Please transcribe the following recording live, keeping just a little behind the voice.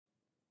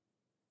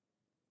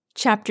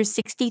Chapter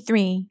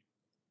 63.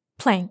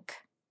 Plank.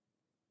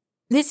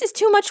 "This is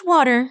too much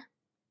water,"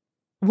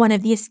 one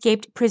of the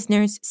escaped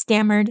prisoners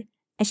stammered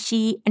as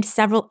she and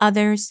several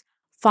others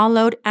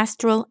followed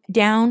Austraeoh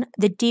down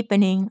the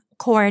deepening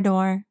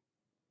corridor.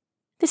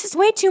 "This is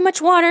way too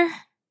much water."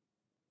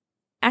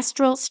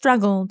 Austraeoh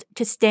struggled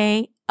to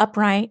stay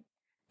upright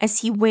as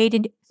he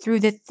waded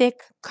through the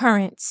thick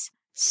currents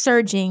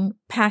surging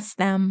past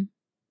them.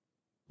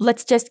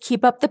 "Let's just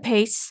keep up the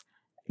pace.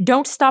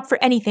 Don't stop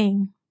for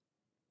anything."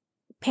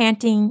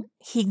 Panting,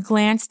 he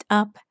glanced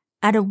up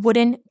at a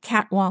wooden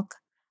catwalk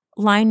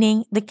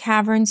lining the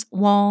cavern's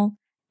wall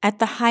at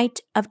the height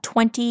of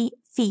 20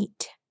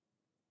 feet.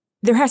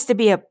 "There has to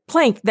be a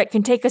plank that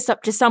can take us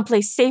up to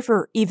someplace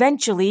safer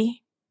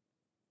eventually."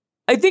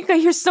 "I think I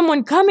hear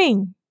someone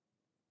coming,"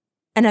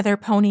 another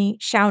pony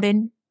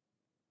shouted.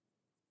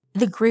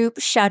 The group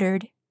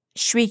shuddered,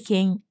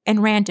 shrieking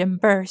in random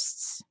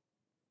bursts.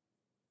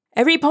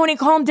 "Every pony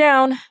calm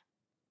down,"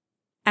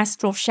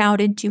 Austraeoh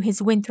shouted to his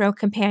Windthrow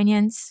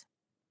companions.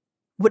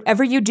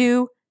 "Whatever you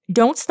do,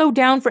 don't slow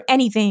down for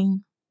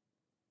anything."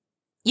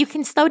 "You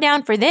can slow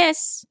down for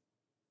this."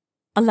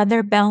 A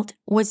leather belt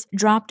was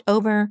dropped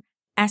over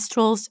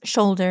Austraeoh's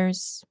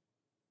shoulders.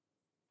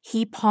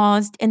 He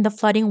paused in the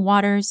flooding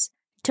waters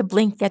to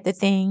blink at the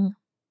thing.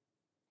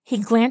 He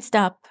glanced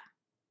up.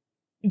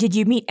 "Did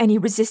you meet any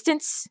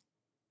resistance?"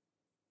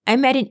 "I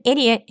met an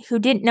idiot who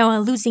didn't know a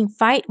losing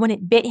fight when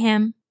it bit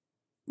him,"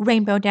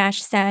 Rainbow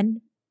Dash said.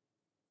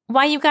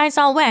 "Why you guys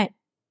all wet?"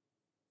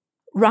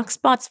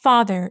 Rockspot's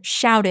father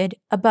shouted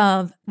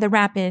above the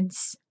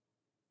rapids.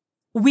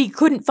 "We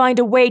couldn't find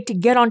a way to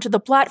get onto the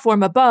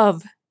platform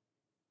above."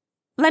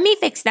 "Let me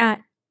fix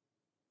that,"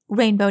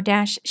 Rainbow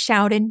Dash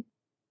shouted.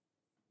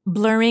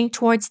 Blurring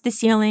towards the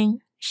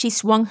ceiling, she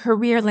swung her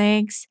rear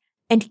legs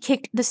and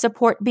kicked the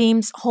support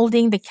beams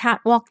holding the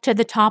catwalk to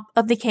the top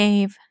of the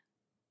cave.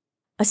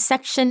 A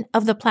section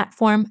of the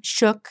platform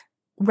shook,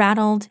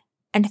 rattled,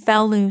 and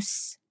fell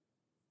loose.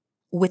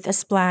 With a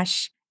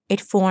splash, it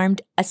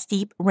formed a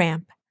steep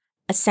ramp,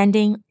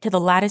 ascending to the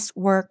lattice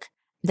work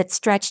that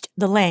stretched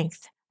the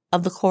length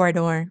of the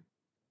corridor.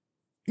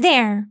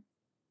 "There!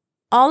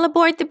 All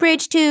aboard the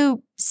bridge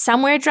to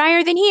somewhere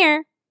drier than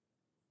here."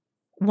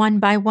 One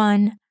by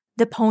one,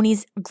 the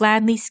ponies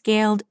gladly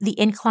scaled the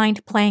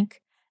inclined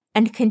plank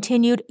and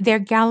continued their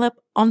gallop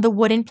on the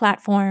wooden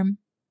platform.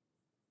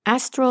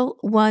 Austraeoh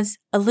was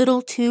a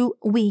little too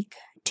weak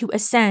to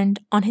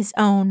ascend on his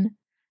own,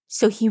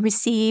 so he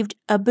received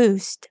a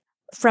boost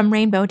from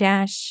Rainbow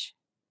Dash.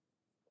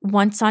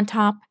 Once on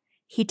top,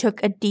 he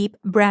took a deep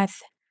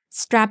breath,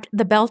 strapped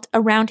the belt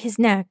around his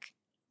neck,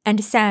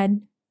 and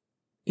said,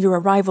 "Your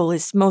arrival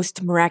is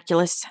most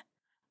miraculous.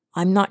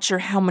 I'm not sure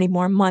how many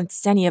more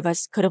months any of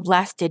us could have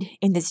lasted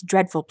in this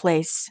dreadful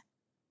place."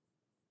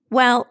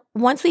 "Well,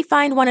 once we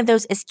find one of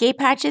those escape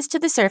hatches to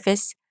the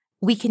surface,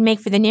 we can make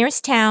for the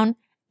nearest town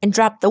and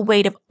drop the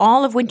weight of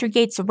all of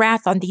Wintergate's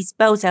wrath on these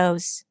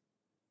bozos."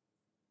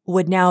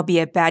 "Would now be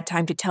a bad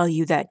time to tell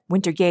you that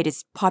Wintergate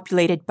is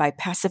populated by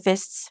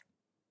pacifists?"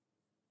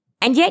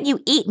 "And yet you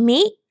eat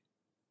meat?"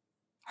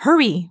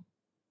 "Hurry,"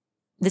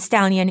 the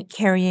stallion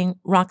carrying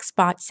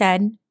Rockspot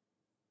said.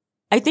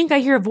 "I think I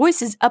hear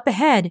voices up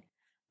ahead.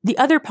 The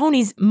other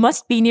ponies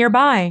must be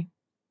nearby."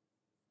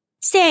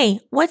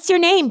 "Say, what's your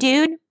name,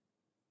 dude?"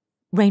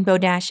 Rainbow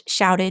Dash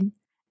shouted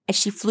as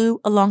she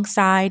flew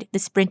alongside the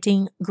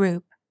sprinting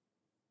group.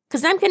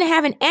 "'Cause I'm gonna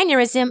have an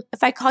aneurysm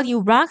if I call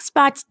you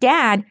Rockspot's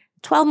dad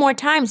 12 more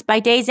times by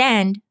day's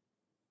end."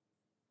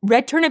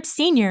 "Red Turnip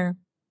Sr.,"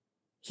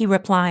 he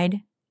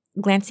replied,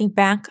 glancing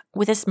back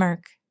with a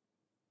smirk.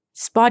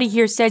 "Spotty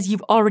here says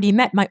you've already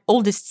met my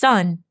oldest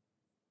son."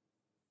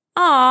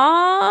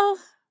 "Aww,"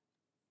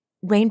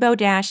 Rainbow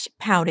Dash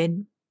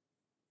pouted.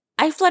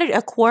 "I flooded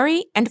a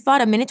quarry and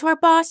fought a Minotaur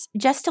boss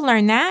just to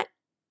learn that."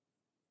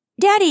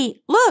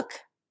 "Daddy, look!"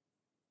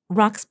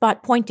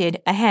 Rockspot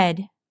pointed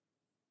ahead.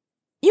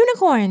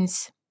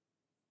 "Unicorns!"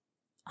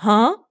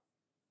 "Huh?"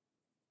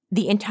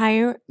 The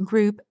entire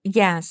group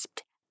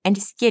gasped and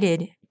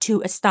skidded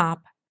to a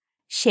stop,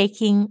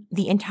 shaking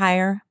the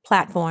entire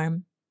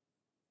platform.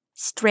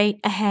 Straight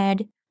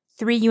ahead,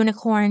 3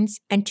 unicorns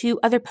and 2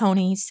 other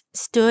ponies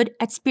stood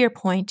at spear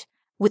point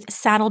with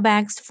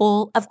saddlebags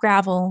full of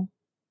gravel.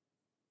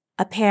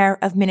 A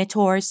pair of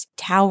minotaurs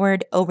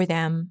towered over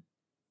them.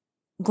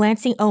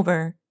 Glancing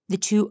over, the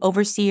 2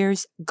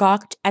 overseers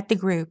gawked at the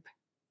group.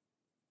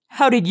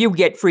 "How did you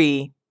get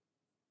free?"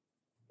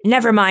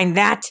 "Never mind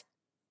that."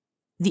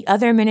 The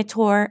other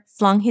minotaur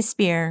flung his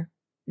spear.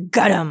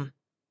 "Got him!"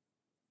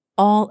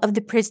 All of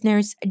the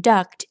prisoners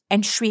ducked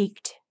and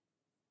shrieked.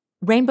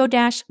 Rainbow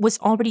Dash was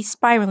already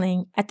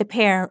spiraling at the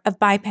pair of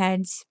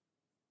bipeds.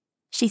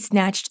 She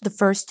snatched the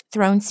first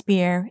thrown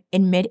spear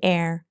in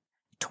mid-air,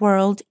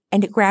 twirled,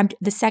 and grabbed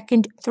the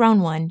second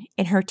thrown one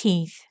in her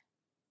teeth.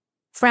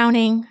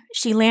 Frowning,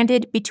 she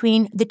landed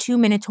between the 2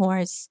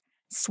 minotaurs,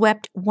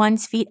 swept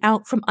one's feet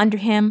out from under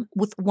him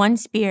with one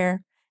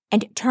spear,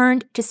 and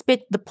turned to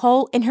spit the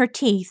pole in her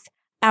teeth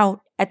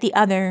out at the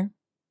other.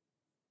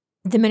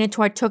 The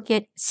Minotaur took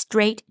it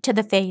straight to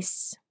the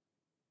face.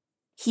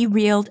 He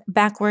reeled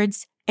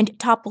backwards and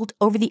toppled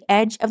over the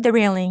edge of the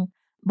railing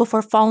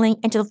before falling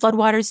into the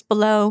floodwaters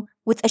below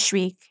with a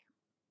shriek.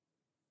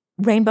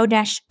 Rainbow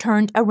Dash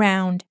turned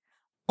around,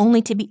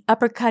 only to be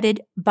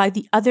uppercutted by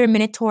the other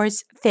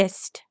Minotaur's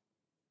fist.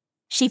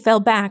 She fell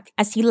back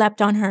as he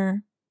leapt on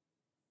her.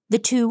 The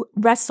two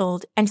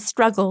wrestled and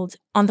struggled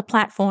on the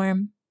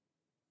platform.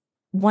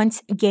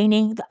 Once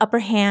gaining the upper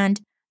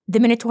hand, the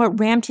Minotaur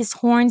rammed his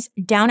horns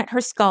down at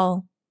her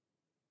skull.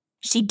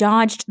 She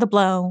dodged the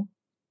blow.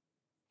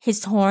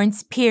 His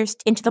horns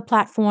pierced into the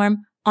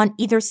platform on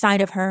either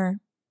side of her.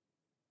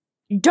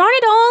 "Darn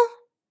it all!"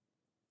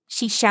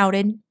 she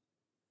shouted.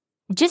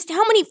 "Just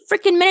how many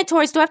frickin'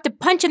 Minotaurs do I have to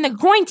punch in the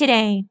groin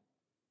today?"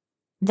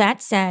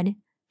 That said,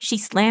 she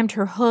slammed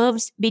her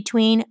hooves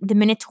between the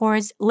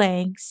Minotaur's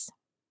legs.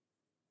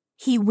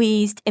 He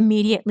wheezed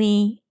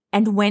immediately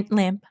and went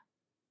limp.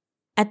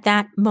 At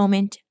that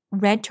moment,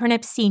 Red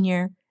Turnip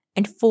Sr.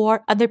 and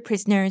 4 other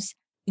prisoners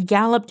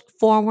galloped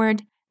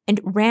forward and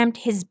rammed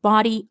his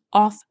body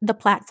off the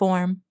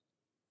platform.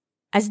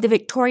 As the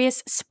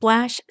victorious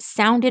splash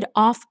sounded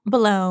off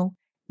below,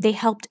 they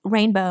helped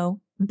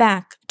Rainbow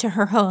back to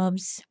her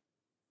hooves.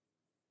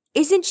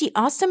 "Isn't she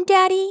awesome,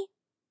 Daddy?"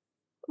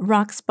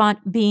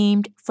 Rockspot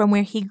beamed from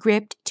where he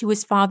gripped to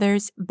his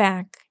father's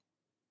back.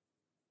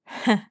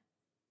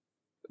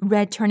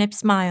 Red Turnip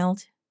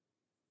smiled.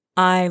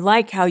 "I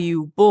like how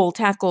you bull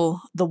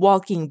tackle the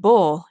walking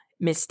bull,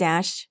 Miss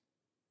Dash."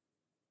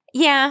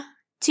 "Yeah,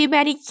 too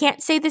bad he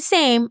can't say the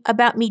same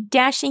about me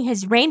dashing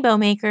his rainbow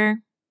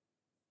maker."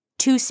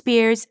 2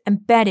 spears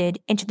embedded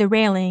into the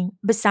railing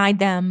beside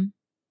them.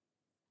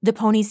 The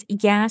ponies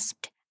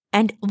gasped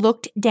and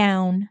looked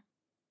down.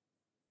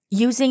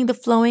 Using the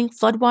flowing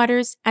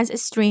floodwaters as a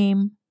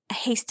stream, a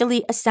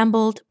hastily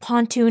assembled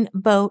pontoon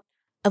boat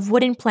of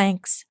wooden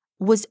planks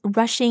was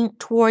rushing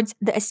towards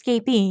the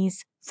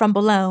escapees from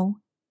below.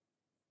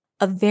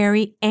 A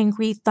very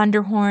angry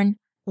thunderhorn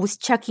was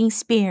chucking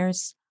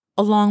spears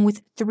along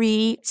with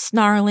 3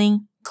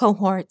 snarling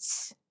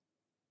cohorts.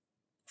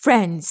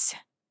 "Friends!"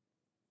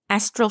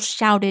 Astral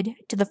shouted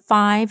to the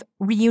 5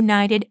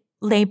 reunited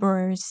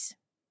laborers.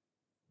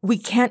 "We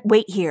can't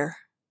wait here."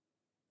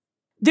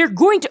 "They're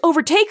going to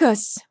overtake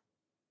us!"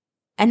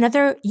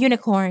 Another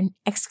unicorn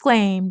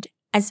exclaimed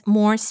as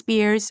more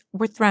spears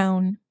were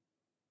thrown.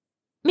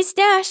 "Miss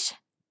Dash,"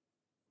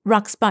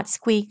 Rockspot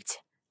squeaked,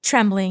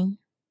 trembling.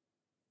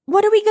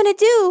 "What are we gonna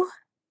do?"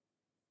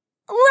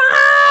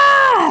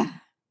 "Rah!"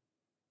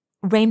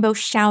 Rainbow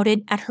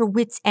shouted at her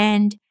wit's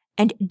end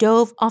and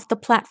dove off the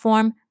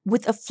platform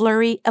with a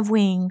flurry of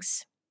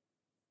wings.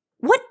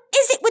 "What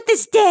is it with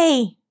this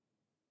day?"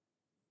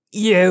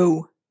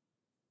 "You!"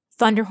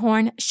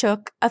 Thunderhorn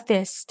shook a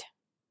fist.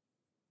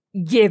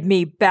 "Give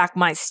me back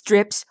my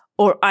strips,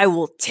 or I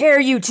will tear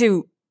you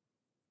to—"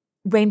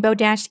 Rainbow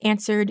Dash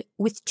answered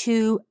with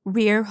 2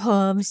 rear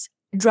hooves,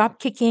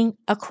 drop-kicking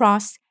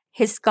across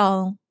his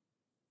skull.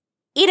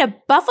 "Eat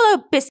a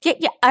buffalo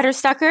biscuit, you utter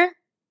sucker!"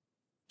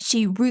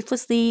 She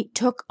ruthlessly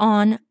took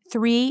on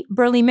 3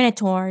 burly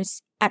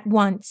Minotaurs at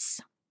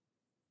once.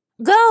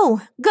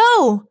 "Go!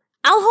 Go!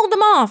 I'll hold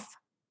them off!"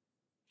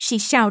 she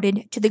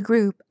shouted to the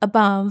group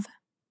above.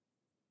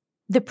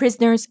 The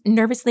prisoners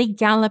nervously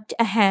galloped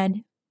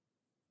ahead.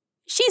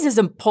 "She's as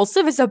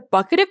impulsive as a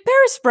bucket of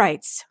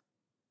Paris-Sprites!"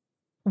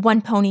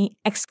 one pony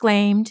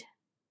exclaimed.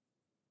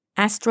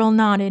 Astral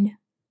nodded,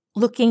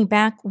 looking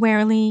back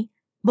warily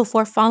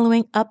before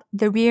following up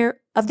the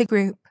rear of the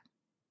group.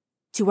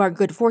 "To our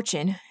good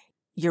fortune,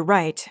 you're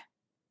right."